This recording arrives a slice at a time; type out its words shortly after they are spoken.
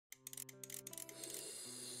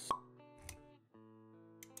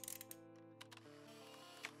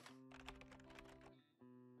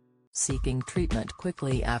Seeking treatment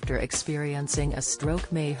quickly after experiencing a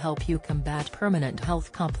stroke may help you combat permanent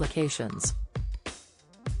health complications.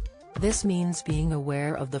 This means being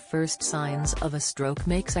aware of the first signs of a stroke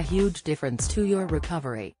makes a huge difference to your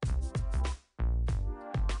recovery.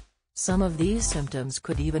 Some of these symptoms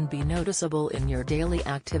could even be noticeable in your daily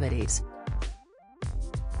activities.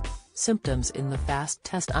 Symptoms in the FAST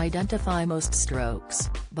test identify most strokes,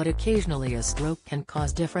 but occasionally a stroke can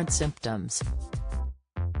cause different symptoms.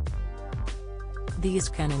 These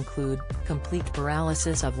can include complete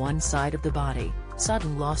paralysis of one side of the body,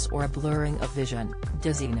 sudden loss or blurring of vision,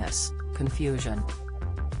 dizziness, confusion.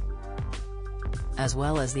 As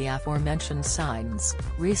well as the aforementioned signs,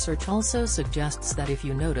 research also suggests that if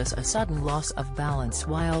you notice a sudden loss of balance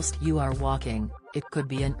whilst you are walking, it could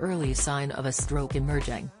be an early sign of a stroke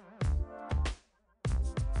emerging.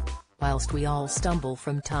 Whilst we all stumble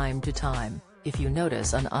from time to time, if you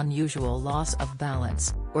notice an unusual loss of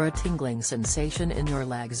balance, or a tingling sensation in your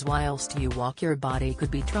legs whilst you walk, your body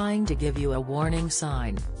could be trying to give you a warning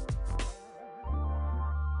sign.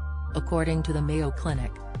 According to the Mayo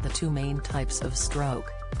Clinic, the two main types of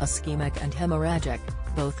stroke, ischemic and hemorrhagic,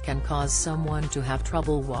 both can cause someone to have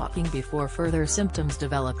trouble walking before further symptoms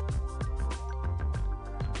develop.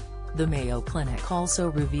 The Mayo Clinic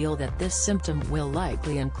also revealed that this symptom will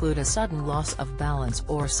likely include a sudden loss of balance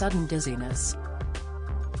or sudden dizziness.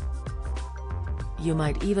 You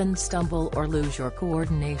might even stumble or lose your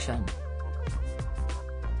coordination.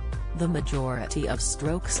 The majority of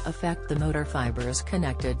strokes affect the motor fibers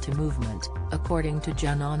connected to movement, according to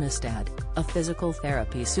Jen Onestad, a physical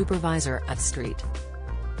therapy supervisor at St.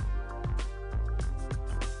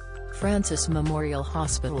 Francis Memorial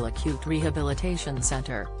Hospital Acute Rehabilitation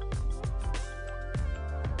Center.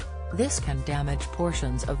 This can damage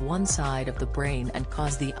portions of one side of the brain and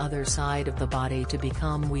cause the other side of the body to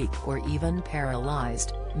become weak or even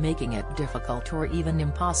paralyzed, making it difficult or even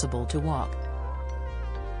impossible to walk.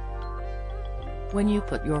 When you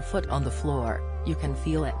put your foot on the floor, you can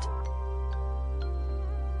feel it.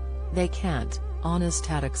 They can't,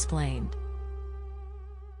 Onestad explained.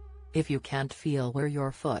 If you can't feel where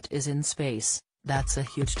your foot is in space, that's a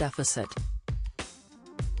huge deficit.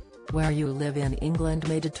 Where you live in England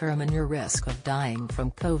may determine your risk of dying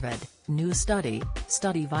from COVID. New study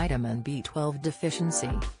vitamin B12 deficiency,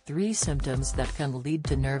 3 symptoms that can lead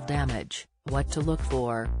to nerve damage, what to look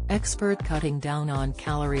for. Expert cutting down on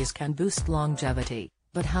calories can boost longevity,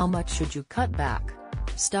 but how much should you cut back?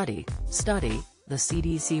 Study, the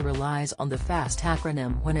CDC relies on the FAST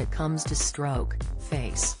acronym when it comes to stroke,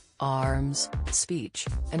 face, arms, speech,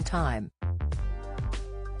 and time.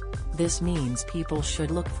 This means people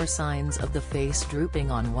should look for signs of the face drooping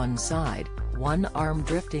on one side, one arm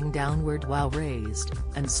drifting downward while raised,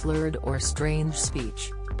 and slurred or strange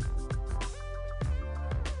speech.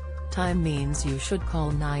 Time means you should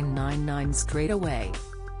call 999 straight away.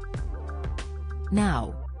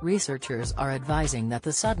 Now, researchers are advising that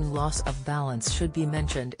the sudden loss of balance should be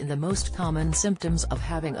mentioned in the most common symptoms of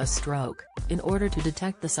having a stroke, in order to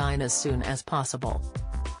detect the sign as soon as possible.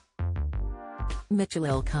 Mitchell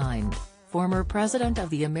Ilkind, former president of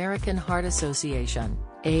the American Heart Association,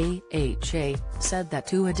 AHA, said that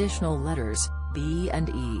 2 additional letters, B and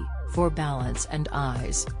E, for balance and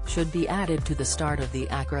eyes, should be added to the start of the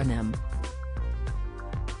acronym.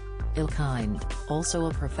 Ilkind, also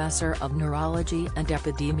a professor of neurology and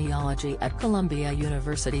epidemiology at Columbia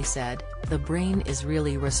University, said, "The brain is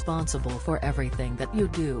really responsible for everything that you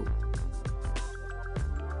do.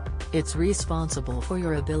 It's responsible for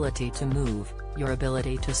your ability to move, your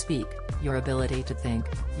ability to speak, your ability to think,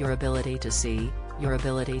 your ability to see, your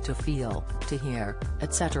ability to feel, to hear,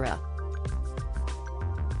 etc.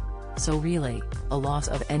 So really, a loss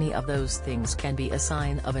of any of those things can be a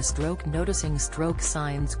sign of a stroke. Noticing stroke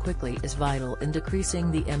signs quickly is vital in decreasing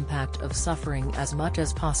the impact of suffering as much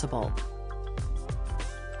as possible."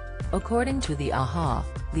 According to the AHA,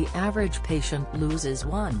 the average patient loses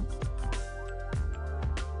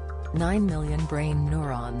 1.9 million brain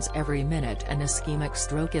neurons every minute, and ischemic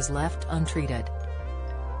stroke is left untreated.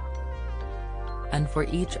 And for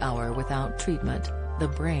each hour without treatment, the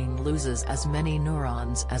brain loses as many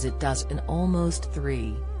neurons as it does in almost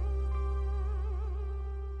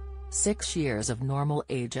 3.6 years of normal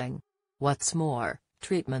aging. What's more,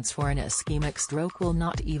 treatments for an ischemic stroke will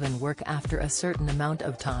not even work after a certain amount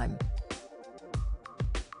of time.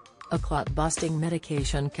 A clot-busting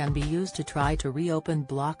medication can be used to try to reopen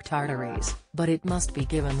blocked arteries, but it must be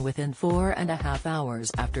given within 4.5 hours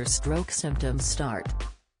after stroke symptoms start.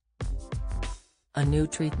 A new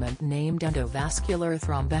treatment named endovascular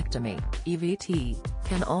thrombectomy, EVT,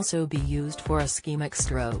 can also be used for ischemic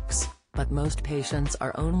strokes, but most patients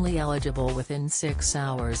are only eligible within 6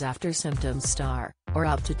 hours after symptoms start, or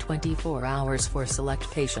up to 24 hours for select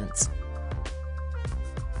patients.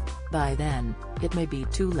 By then, it may be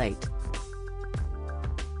too late.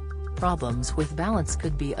 Problems with balance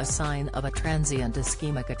could be a sign of a transient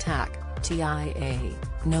ischemic attack, TIA,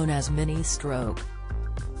 known as mini-stroke.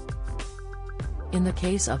 In the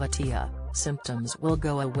case of a TIA, symptoms will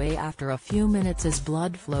go away after a few minutes as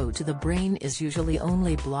blood flow to the brain is usually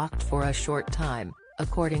only blocked for a short time,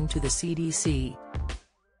 according to the CDC.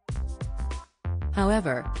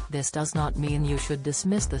 However, this does not mean you should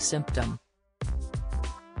dismiss the symptom.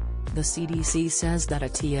 The CDC says that a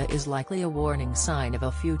TIA is likely a warning sign of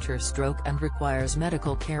a future stroke and requires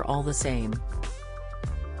medical care all the same.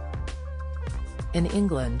 In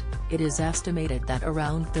England, it is estimated that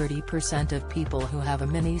around 30% of people who have a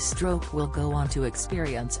mini-stroke will go on to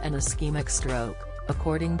experience an ischemic stroke,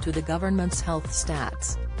 according to the government's health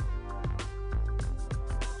stats.